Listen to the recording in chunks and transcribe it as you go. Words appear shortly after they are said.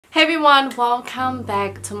Hey everyone, welcome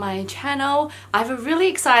back to my channel. I have a really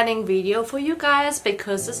exciting video for you guys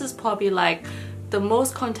because this is probably like the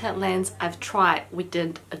most contact lens I've tried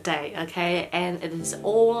within a day, okay? And it is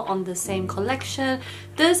all on the same collection.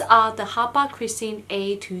 These are the HAPA KRISTIN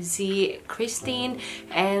A to Z KRISTIN,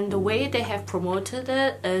 and the way they have promoted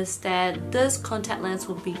it is that this contact lens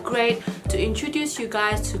will be great to introduce you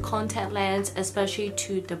guys to contact lens, especially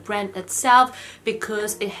to the brand itself,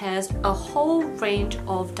 because it has a whole range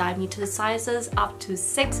of diameter sizes, up to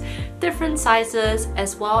 6 different sizes,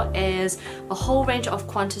 as well as a whole range of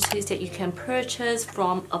quantities that you can purchase,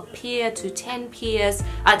 from a pair to 10 pieces,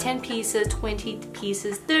 20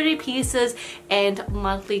 pieces, 30 pieces, and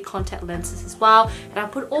monthly contact lenses as well. And I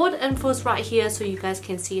put all the infos right here so you guys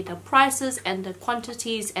can see the prices and the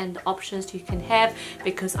quantities and the options you can have,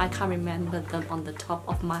 because I can't remember them on the top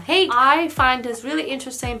of my head. I find this really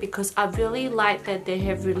interesting because I really like that they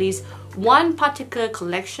have released one particular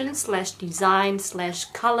collection slash design slash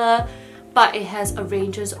color, but it has a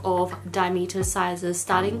ranges of diameter sizes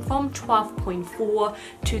starting from 12.4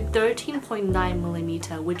 to 13.9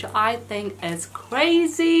 millimeter, which I think is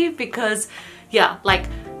crazy because yeah, like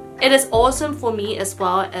it is awesome for me as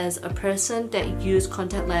well as a person that use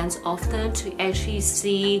contact lens often to actually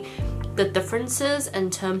see the differences in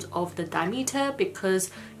terms of the diameter,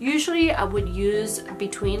 because usually I would use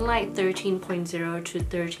between like 13.0 to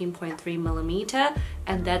 13.3 millimeter,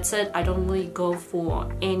 and that's it. I don't really go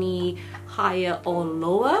for any higher or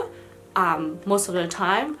lower most of the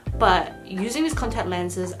time. But using these contact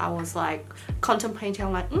lenses, I was like contemplating,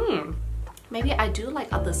 I'm like, maybe I do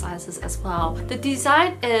like other sizes as well. The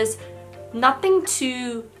design is nothing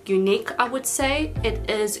too unique, I would say. It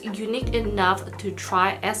is unique enough to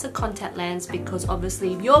try as a contact lens, because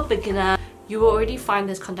obviously if you're a beginner, you will already find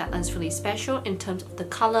this contact lens really special in terms of the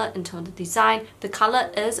color, in terms of the design. The color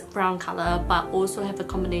is brown color, but also have a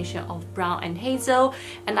combination of brown and hazel.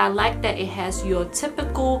 And I like that it has your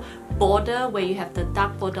typical border where you have the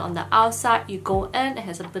dark border on the outside. You go in, it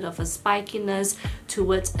has a bit of a spikiness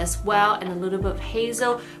to it as well, and a little bit of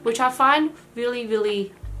hazel, which I find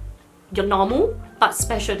really normal but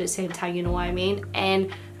special at the same time, you know what I mean?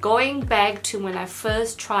 And going back to when I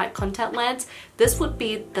first tried contact lens, this would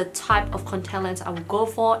be the type of contact lens I would go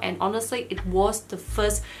for. And honestly, it was the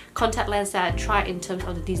first contact lens that I tried in terms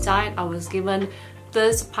of the design. I was given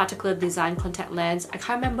this particular design contact lens. I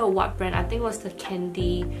can't remember what brand. I think it was the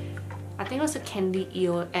Candy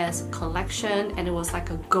EOS collection, and it was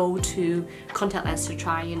like a go-to contact lens to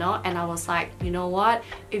try, you know. And I was like, you know what,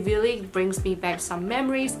 it really brings me back some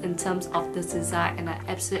memories in terms of this design, and I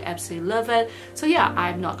absolutely love it. So yeah,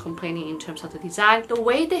 I'm not complaining in terms of the design. The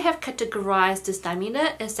way they have categorized this diameter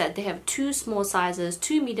is that they have 2 small sizes,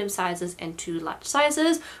 2 medium sizes, and 2 large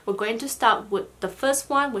sizes. We're going to start with the first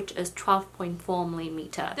one, which is 12.4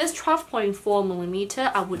 millimeter. This 12.4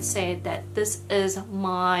 millimeter, I would say that this is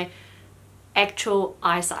my actual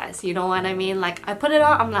eye size, you know what I mean? Like, I put it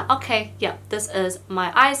on, I'm like, okay, yeah, this is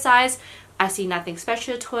my eye size. I see nothing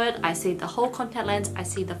special to it. I see the whole contact lens, I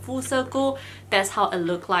see the full circle. That's how it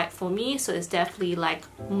looked like for me. So it's definitely like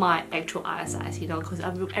my actual eye size, you know, because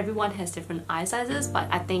everyone has different eye sizes, but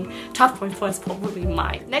I think 12.4 is probably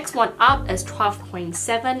mine. Next one up is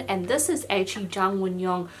 12.7, and this is actually Jang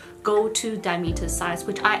Woon-young go-to diameter size,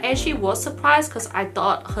 which I actually was surprised because I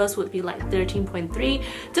thought hers would be like 13.3,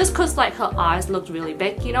 just because like her eyes looked really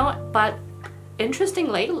big, you know. But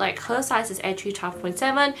interestingly, like her size is actually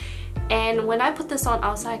 12.7, and when I put this on, I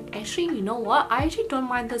was like, actually, you know what, I actually don't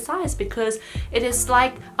mind the size, because it is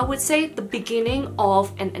like, I would say, the beginning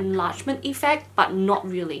of an enlargement effect, but not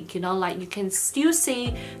really, you know. Like, you can still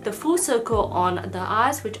see the full circle on the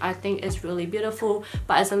eyes, which I think is really beautiful,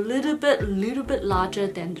 but it's a little bit larger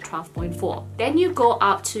than the 12.4. Then you go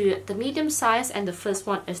up to the medium size, and the first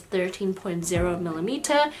one is 13.0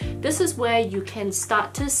 millimeter. This is where you can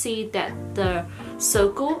start to see that the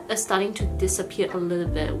circle is starting to disappear a little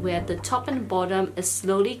bit, where the top and bottom is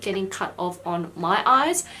slowly getting cut off on my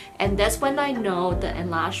eyes, and that's when I know the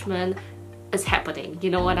enlargement is happening, you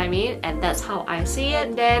know what I mean? And that's how I see it.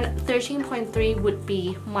 And then 13.3 would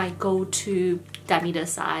be my go-to diameter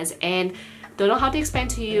size, and don't know how to explain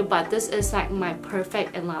to you, but this is like my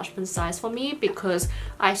perfect enlargement size for me, because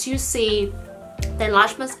I still see the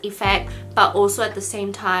enlargement effect, but also at the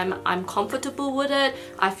same time I'm comfortable with it.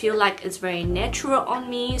 I feel like it's very natural on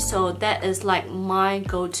me, so that is like my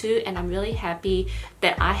go-to, and I'm really happy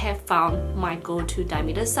that I have found my go-to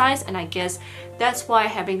diameter size. And I guess that's why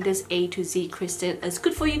having this A to Z KRISTIN is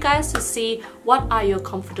good for you guys to see what are your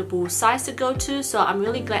comfortable size to go to. So I'm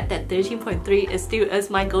really glad that 13.3 is still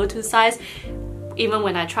my go-to size. even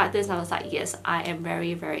when I tried this, I was like, yes, I am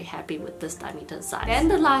very happy with this diameter size. Then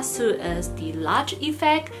the last two is the large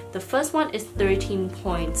effect. The first one is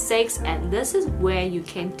 13.6, and this is where you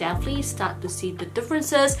can definitely start to see the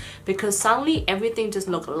differences because suddenly everything just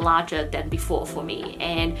looked larger than before for me.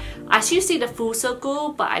 And I still see the full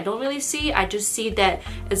circle, but I don't really see. I just see that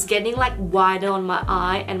it's getting like wider on my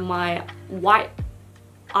eye, and my white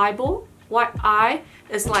eye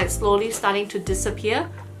is like slowly starting to disappear.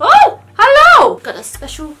 Oh, hello! Got a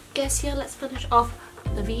special guest here. Let's finish off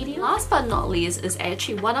the video. Last but not least is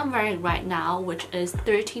actually what I'm wearing right now, which is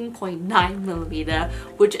 13.9mm,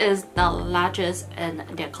 which is the largest in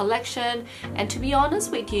their collection. And to be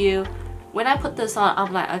honest with you, when I put this on,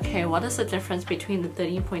 I'm like, okay, what is the difference between the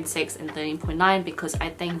 13.6 and 13.9? Because I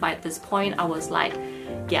think by this point I was like,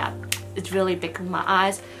 yeah, it's really big on my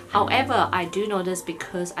eyes. However, I do notice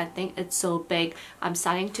because I think it's so big, I'm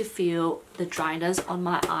starting to feel the dryness on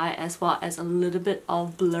my eye as well as a little bit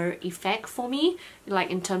of blur effect for me,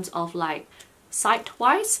 like in terms of like sight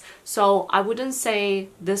wise. So I wouldn't say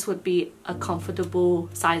this would be a comfortable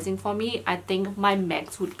sizing for me. I think my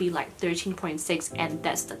max would be like 13.6 and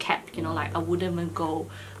that's the cap, you know, like I wouldn't even go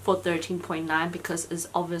for 13.9 because it's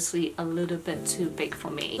obviously a little bit too big for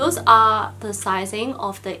me. Those are the sizing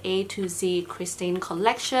of the A to Z Kristin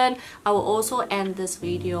collection. I will also end this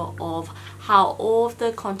video of how all of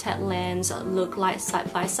the contact lens look like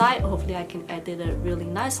side by side. Hopefully I can edit it really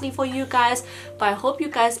nicely for you guys. But I hope you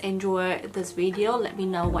guys enjoy this video. Let me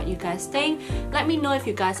know what you guys think. Let me know if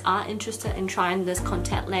you guys are interested in trying this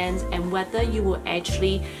contact lens and whether you will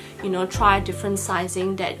actually, you know, try different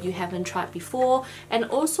sizing that you haven't tried before. And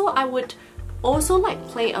also I would also like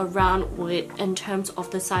play around with in terms of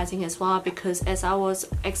the sizing as well, because as I was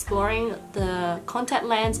exploring the contact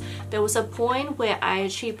lens, there was a point where I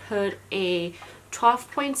actually put a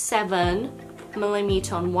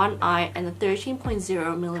 12.7mm on one eye and a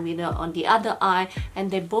 13.0mm on the other eye,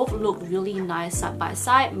 and they both look really nice side by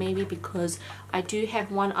side. Maybe because I do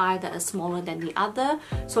have one eye that is smaller than the other,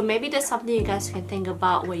 so maybe that's something you guys can think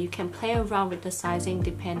about, where you can play around with the sizing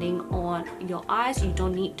depending on your eyes. You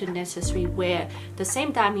don't need to necessarily wear the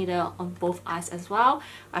same diameter on both eyes as well.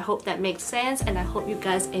 I hope that makes sense, and I hope you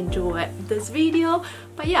guys enjoyed this video.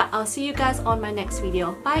 But yeah, I'll see you guys on my next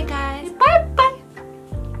video. Bye guys. Bye bye.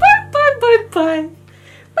 Bye bye bye bye.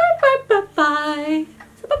 Bye bye bye bye.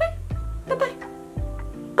 Bye bye. Bye bye.